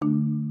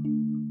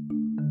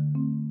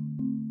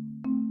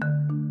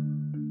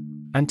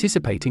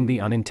Anticipating the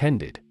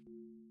unintended.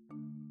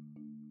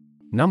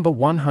 Number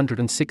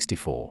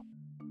 164.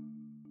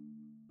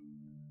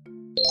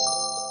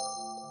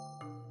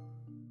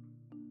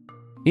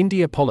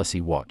 India Policy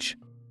Watch.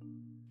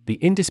 The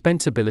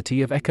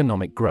indispensability of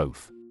economic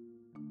growth.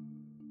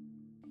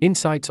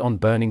 Insights on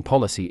burning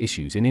policy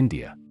issues in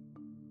India.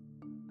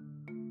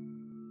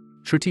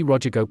 Shruti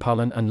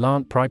Rajagopalan and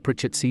Lant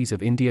Pritchett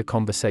of India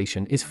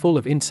conversation is full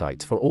of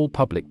insights for all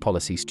public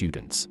policy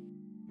students.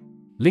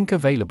 Link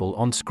available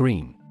on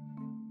screen.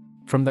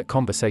 From that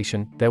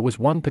conversation, there was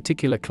one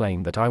particular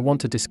claim that I want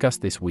to discuss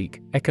this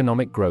week: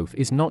 economic growth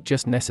is not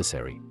just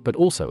necessary, but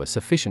also a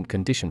sufficient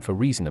condition for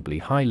reasonably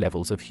high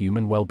levels of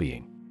human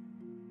well-being.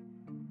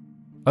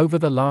 Over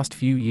the last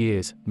few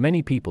years,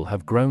 many people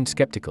have grown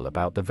skeptical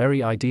about the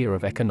very idea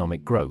of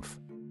economic growth.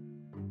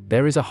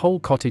 There is a whole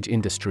cottage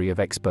industry of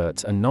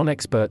experts and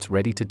non-experts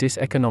ready to diss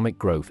economic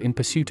growth in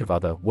pursuit of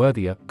other,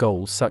 worthier,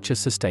 goals such as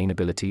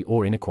sustainability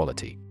or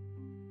inequality.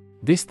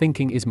 This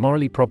thinking is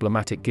morally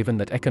problematic given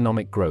that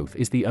economic growth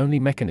is the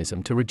only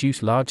mechanism to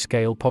reduce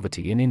large-scale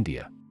poverty in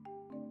India.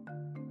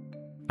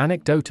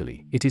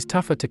 Anecdotally, it is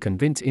tougher to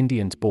convince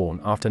Indians born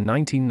after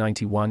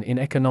 1991 in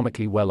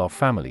economically well-off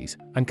families,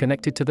 and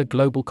connected to the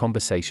global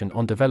conversation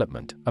on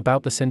development,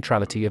 about the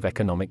centrality of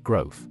economic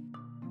growth.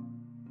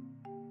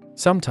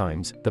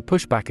 Sometimes, the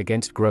pushback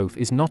against growth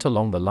is not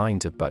along the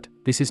lines of "but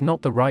this is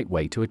not the right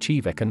way to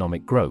achieve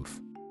economic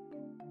growth."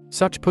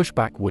 Such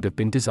pushback would have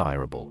been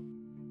desirable.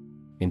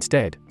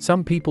 Instead,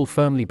 some people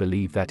firmly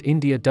believe that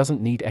India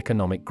doesn't need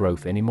economic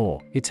growth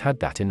anymore, it's had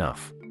that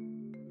enough.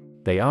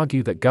 They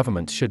argue that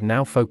governments should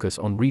now focus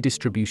on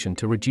redistribution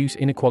to reduce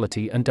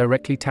inequality and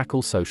directly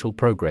tackle social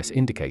progress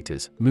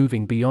indicators,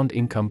 moving beyond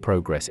income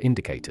progress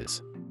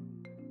indicators.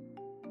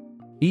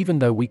 Even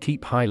though we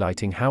keep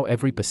highlighting how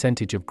every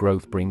percentage of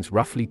growth brings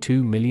roughly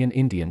 2 million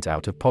Indians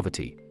out of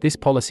poverty, this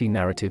policy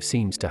narrative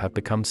seems to have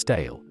become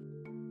stale.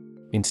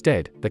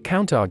 Instead, the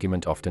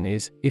counter-argument often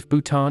is, if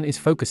Bhutan is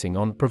focusing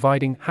on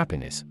providing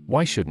happiness,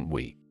 why shouldn't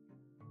we?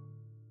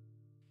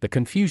 The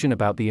confusion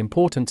about the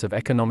importance of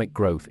economic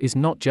growth is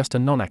not just a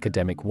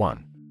non-academic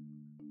one.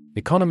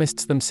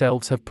 Economists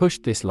themselves have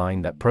pushed this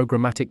line that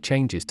programmatic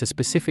changes to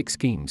specific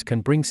schemes can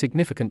bring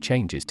significant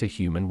changes to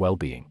human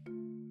well-being.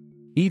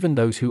 Even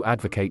those who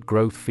advocate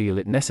growth feel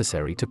it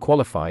necessary to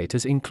qualify it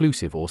as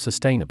inclusive or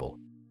sustainable.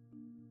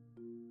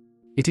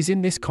 It is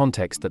in this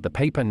context that the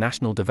paper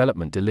National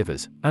Development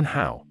Delivers, and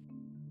How?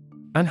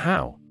 And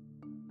How?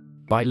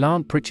 By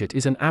Lant Pritchett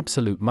is an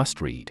absolute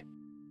must-read.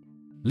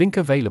 Link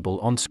available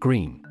on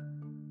screen.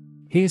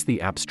 Here's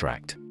the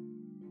abstract.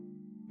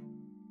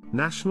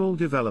 National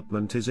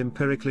development is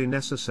empirically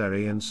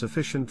necessary and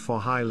sufficient for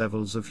high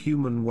levels of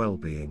human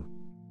well-being.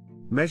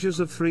 Measures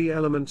of three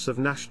elements of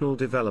national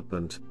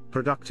development: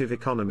 productive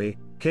economy,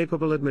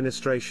 capable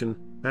administration,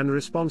 and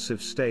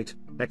responsive state,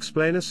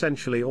 explain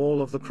essentially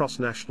all of the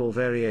cross-national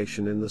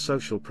variation in the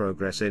Social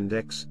Progress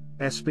Index,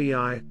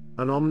 SPI,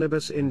 an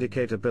omnibus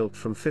indicator built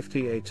from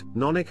 58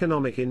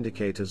 non-economic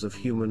indicators of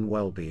human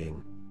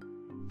well-being.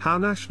 How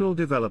national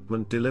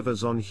development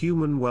delivers on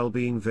human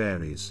well-being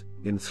varies,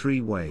 in three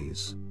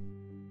ways.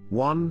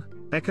 1.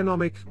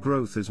 Economic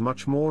growth is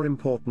much more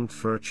important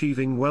for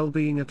achieving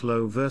well-being at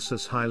low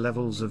versus high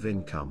levels of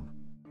income.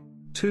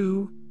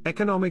 2.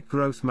 Economic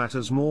growth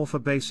matters more for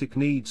basic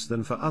needs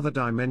than for other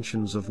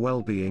dimensions of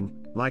well-being,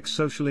 like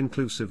social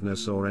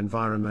inclusiveness or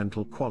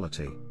environmental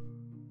quality.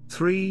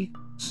 3.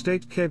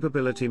 State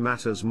capability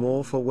matters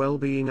more for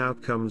well-being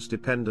outcomes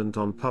dependent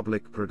on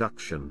public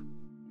production.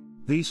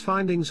 These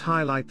findings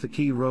highlight the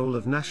key role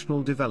of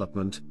national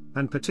development,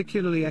 and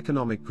particularly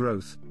economic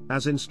growth,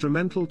 as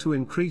instrumental to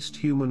increased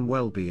human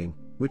well-being,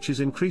 which is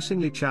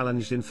increasingly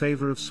challenged in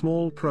favor of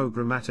small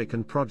programmatic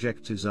and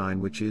project design,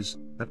 which is,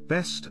 at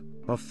best,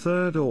 of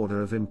third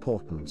order of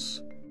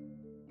importance.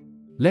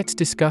 Let's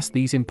discuss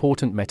these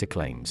important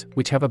meta-claims,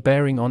 which have a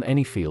bearing on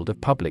any field of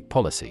public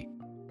policy.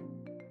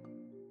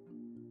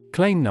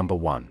 Claim number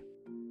 1.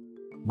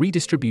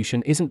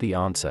 Redistribution isn't the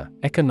answer,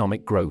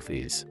 economic growth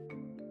is.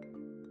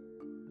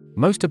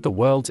 Most of the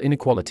world's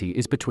inequality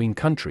is between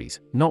countries,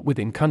 not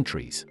within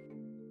countries.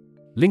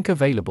 Link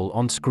available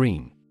on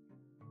screen.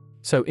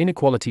 So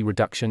inequality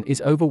reduction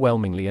is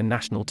overwhelmingly a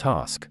national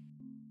task.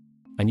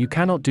 And you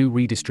cannot do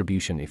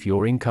redistribution if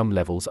your income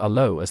levels are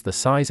low, as the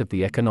size of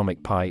the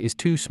economic pie is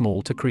too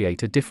small to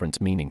create a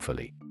difference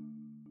meaningfully.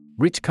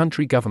 Rich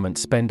country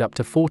governments spend up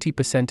to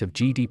 40% of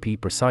GDP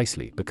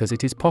precisely because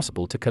it is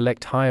possible to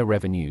collect higher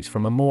revenues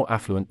from a more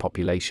affluent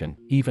population,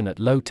 even at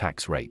low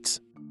tax rates.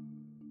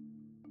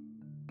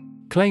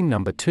 Claim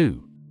number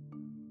 2.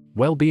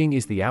 Well-being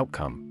is the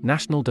outcome,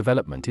 national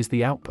development is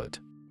the output.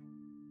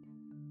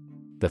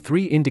 The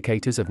three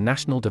indicators of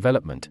national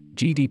development,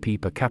 GDP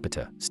per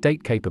capita,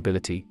 state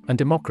capability, and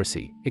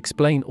democracy,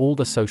 explain all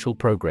the Social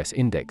Progress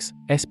Index,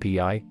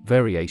 SPI,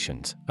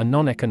 variations, a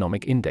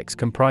non-economic index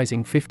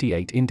comprising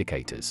 58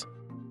 indicators.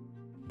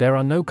 There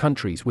are no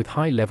countries with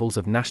high levels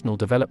of national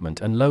development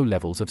and low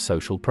levels of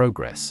social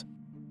progress.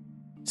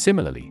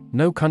 Similarly,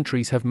 no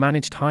countries have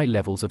managed high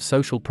levels of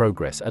social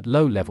progress at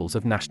low levels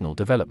of national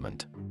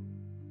development.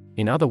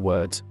 In other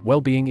words,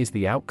 well-being is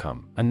the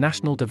outcome, and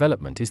national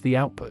development is the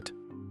output.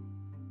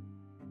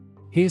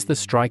 Here's the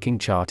striking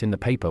chart in the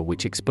paper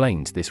which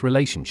explains this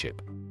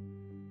relationship.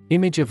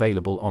 Image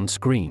available on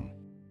screen.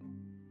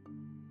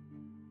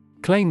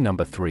 Claim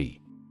number 3.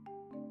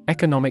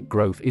 Economic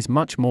growth is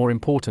much more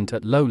important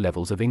at low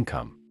levels of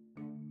income.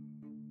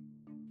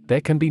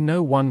 There can be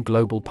no one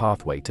global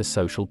pathway to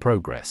social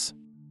progress.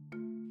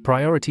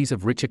 Priorities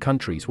of richer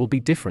countries will be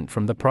different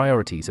from the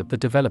priorities of the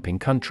developing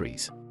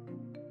countries.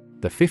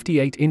 The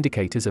 58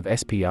 indicators of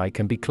SPI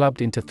can be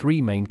clubbed into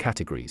 3 main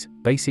categories: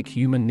 basic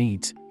human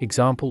needs,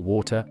 example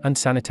water and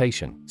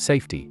sanitation,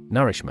 safety,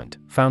 nourishment,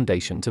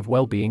 foundations of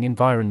well-being,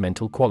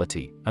 environmental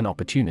quality and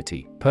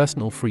opportunity,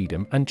 personal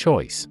freedom and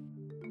choice.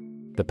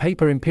 The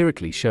paper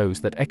empirically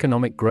shows that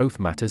economic growth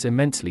matters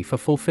immensely for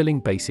fulfilling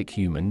basic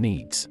human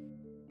needs.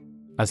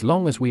 As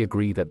long as we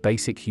agree that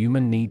basic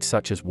human needs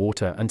such as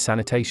water and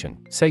sanitation,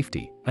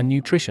 safety, and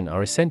nutrition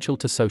are essential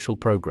to social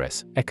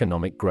progress,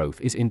 economic growth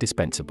is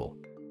indispensable.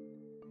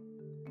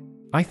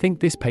 I think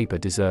this paper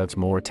deserves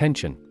more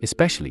attention,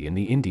 especially in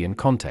the Indian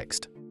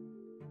context.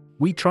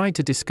 We tried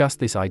to discuss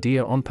this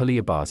idea on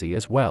Paliabasi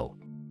as well.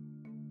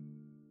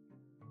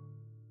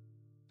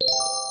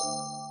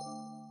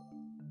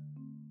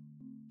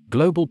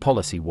 Global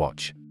Policy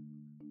Watch.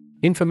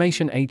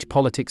 Information Age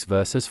Politics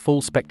versus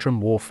Full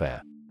Spectrum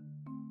Warfare.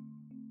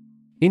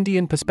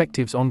 Indian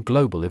Perspectives on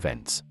Global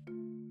Events.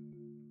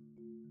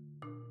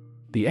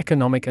 The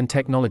economic and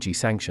technology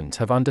sanctions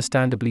have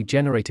understandably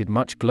generated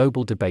much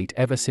global debate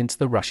ever since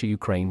the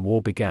Russia-Ukraine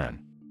war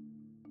began.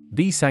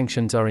 These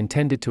sanctions are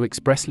intended to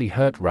expressly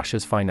hurt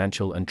Russia's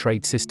financial and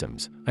trade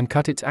systems, and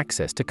cut its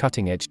access to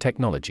cutting-edge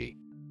technology.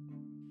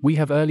 We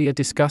have earlier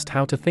discussed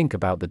how to think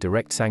about the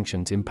direct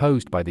sanctions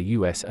imposed by the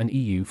US and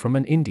EU from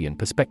an Indian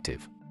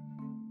perspective.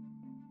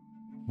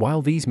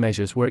 While these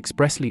measures were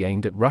expressly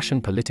aimed at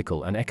Russian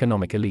political and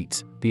economic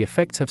elites, the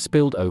effects have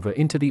spilled over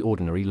into the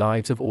ordinary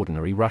lives of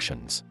ordinary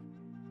Russians.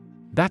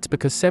 That's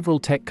because several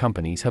tech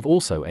companies have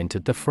also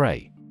entered the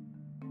fray.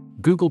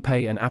 Google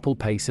Pay and Apple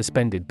Pay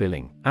suspended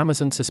billing,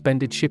 Amazon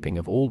suspended shipping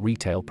of all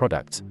retail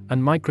products,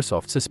 and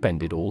Microsoft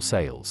suspended all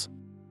sales.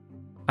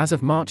 As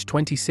of March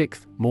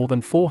 26, more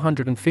than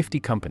 450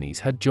 companies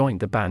had joined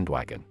the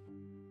bandwagon.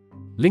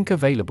 Link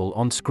available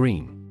on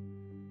screen.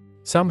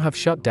 Some have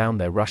shut down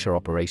their Russia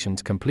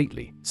operations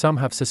completely, some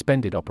have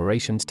suspended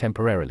operations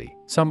temporarily,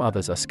 some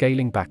others are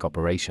scaling back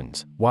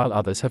operations, while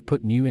others have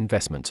put new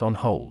investments on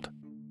hold.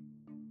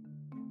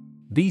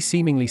 These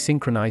seemingly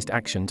synchronized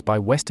actions by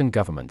Western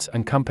governments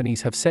and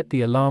companies have set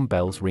the alarm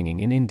bells ringing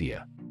in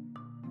India.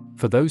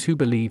 For those who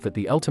believe that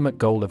the ultimate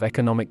goal of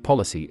economic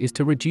policy is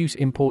to reduce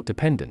import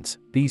dependence,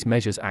 these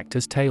measures act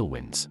as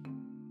tailwinds.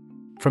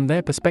 From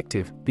their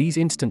perspective, these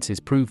instances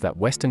prove that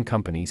Western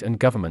companies and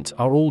governments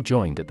are all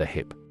joined at the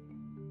hip.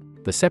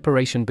 The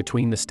separation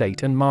between the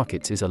state and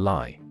markets is a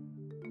lie.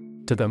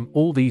 To them,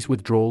 all these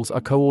withdrawals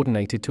are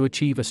coordinated to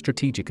achieve a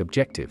strategic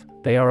objective.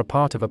 They are a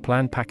part of a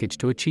planned package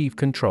to achieve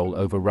control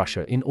over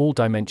Russia in all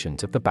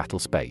dimensions of the battle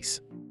space.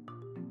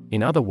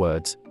 In other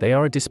words, they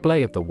are a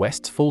display of the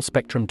West's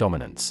full-spectrum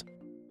dominance.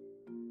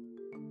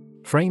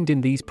 Framed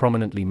in these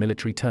prominently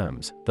military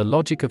terms, the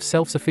logic of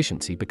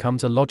self-sufficiency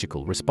becomes a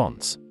logical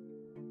response.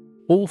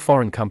 All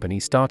foreign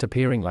companies start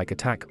appearing like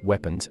attack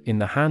weapons in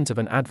the hands of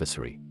an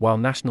adversary, while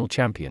national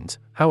champions,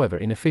 however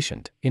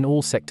inefficient, in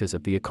all sectors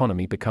of the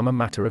economy become a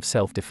matter of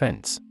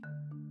self-defense.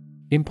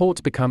 Imports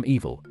become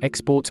evil,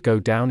 exports go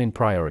down in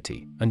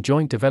priority, and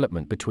joint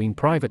development between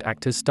private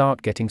actors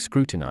start getting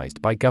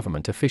scrutinized by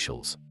government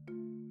officials.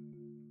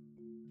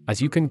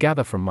 As you can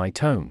gather from my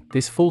tone,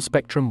 this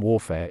full-spectrum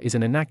warfare is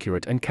an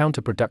inaccurate and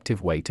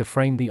counterproductive way to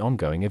frame the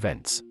ongoing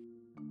events.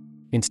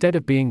 Instead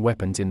of being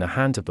weapons in the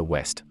hands of the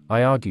West,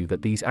 I argue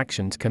that these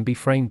actions can be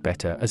framed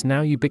better as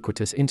now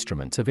ubiquitous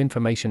instruments of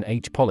information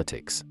age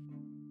politics.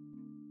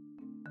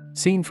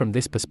 Seen from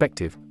this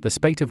perspective, the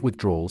spate of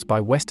withdrawals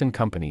by Western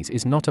companies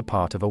is not a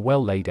part of a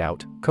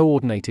well-laid-out,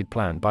 coordinated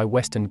plan by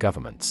Western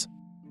governments.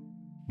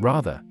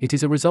 Rather, it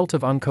is a result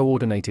of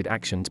uncoordinated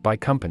actions by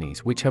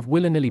companies which have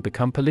willy-nilly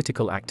become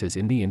political actors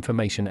in the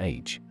information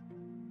age.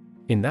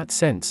 In that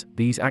sense,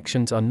 these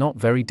actions are not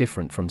very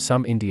different from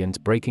some Indians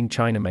breaking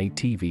China-made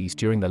TVs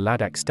during the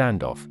Ladakh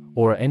standoff,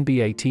 or an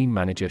NBA team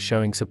manager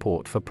showing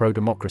support for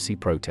pro-democracy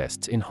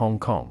protests in Hong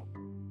Kong.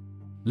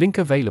 Link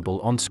available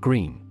on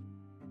screen.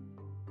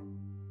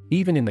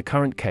 Even in the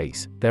current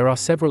case, there are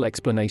several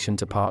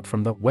explanations apart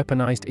from the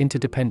weaponized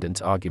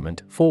interdependence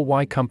argument for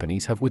why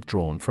companies have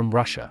withdrawn from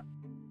Russia.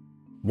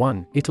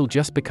 1. It'll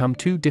just become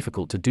too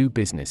difficult to do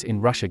business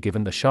in Russia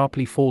given the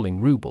sharply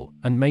falling ruble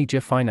and major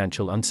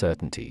financial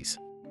uncertainties.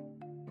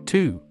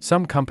 2.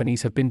 Some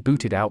companies have been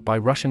booted out by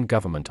Russian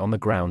government on the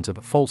grounds of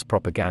false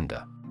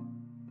propaganda.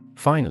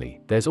 Finally,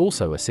 there's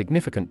also a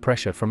significant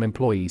pressure from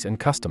employees and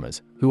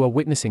customers who are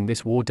witnessing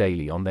this war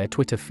daily on their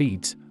Twitter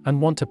feeds and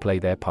want to play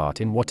their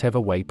part in whatever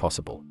way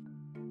possible.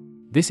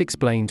 This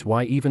explains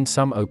why even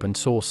some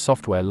open-source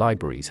software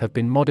libraries have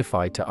been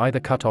modified to either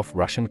cut off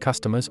Russian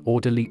customers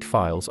or delete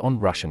files on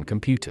Russian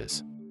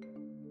computers.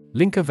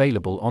 Link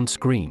available on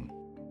screen.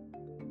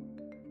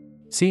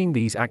 Seeing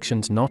these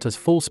actions not as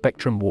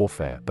full-spectrum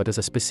warfare but as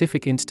a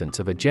specific instance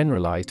of a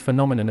generalized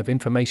phenomenon of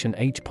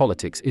information-age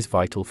politics is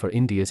vital for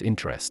India's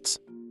interests.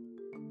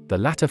 The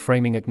latter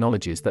framing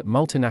acknowledges that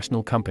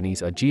multinational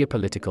companies are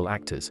geopolitical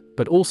actors,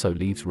 but also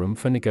leaves room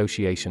for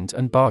negotiations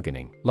and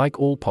bargaining, like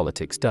all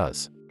politics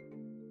does.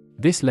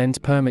 This lens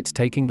permits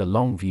taking the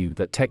long view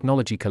that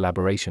technology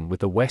collaboration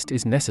with the West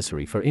is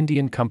necessary for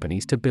Indian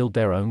companies to build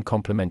their own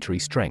complementary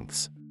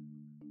strengths.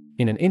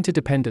 In an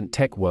interdependent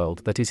tech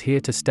world that is here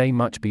to stay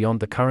much beyond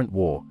the current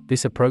war,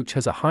 this approach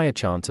has a higher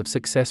chance of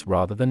success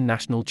rather than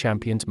national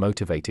champions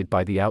motivated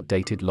by the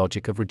outdated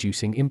logic of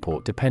reducing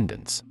import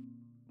dependence.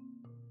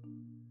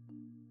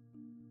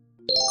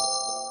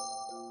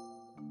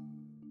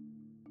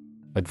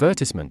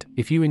 Advertisement: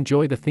 if you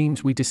enjoy the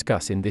themes we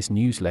discuss in this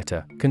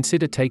newsletter,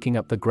 consider taking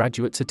up the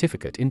Graduate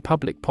Certificate in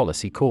Public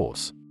Policy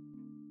course.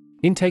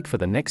 Intake for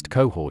the next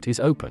cohort is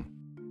open.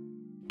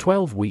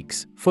 12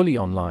 weeks, fully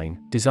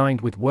online, designed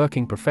with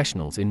working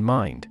professionals in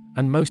mind,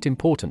 and most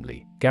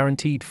importantly,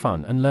 guaranteed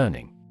fun and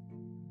learning.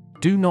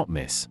 Do not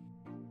miss.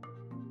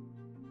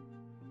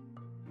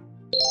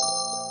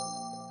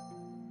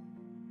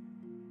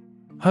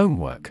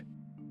 Homework.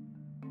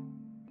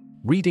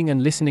 Reading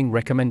and listening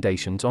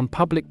recommendations on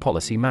public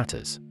policy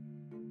matters.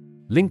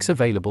 Links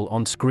available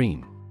on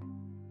screen.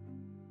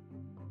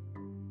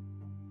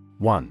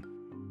 1.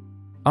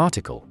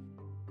 Article.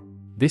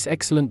 This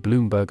excellent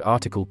Bloomberg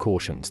article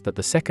cautions that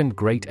the second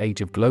great age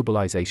of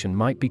globalization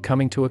might be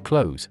coming to a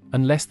close,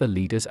 unless the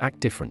leaders act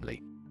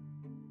differently.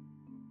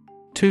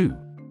 2.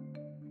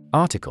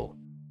 Article.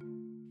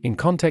 In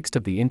context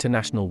of the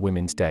International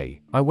Women's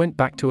Day, I went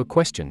back to a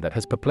question that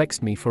has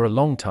perplexed me for a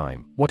long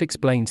time: what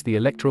explains the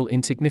electoral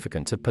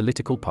insignificance of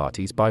political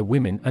parties by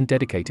women and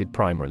dedicated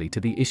primarily to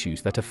the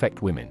issues that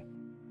affect women?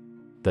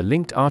 The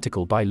linked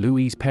article by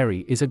Louise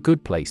Perry is a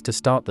good place to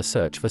start the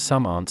search for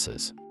some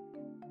answers.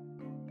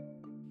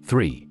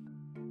 3.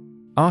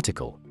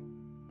 Article.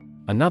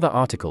 Another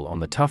article on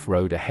the tough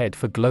road ahead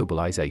for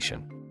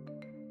globalization.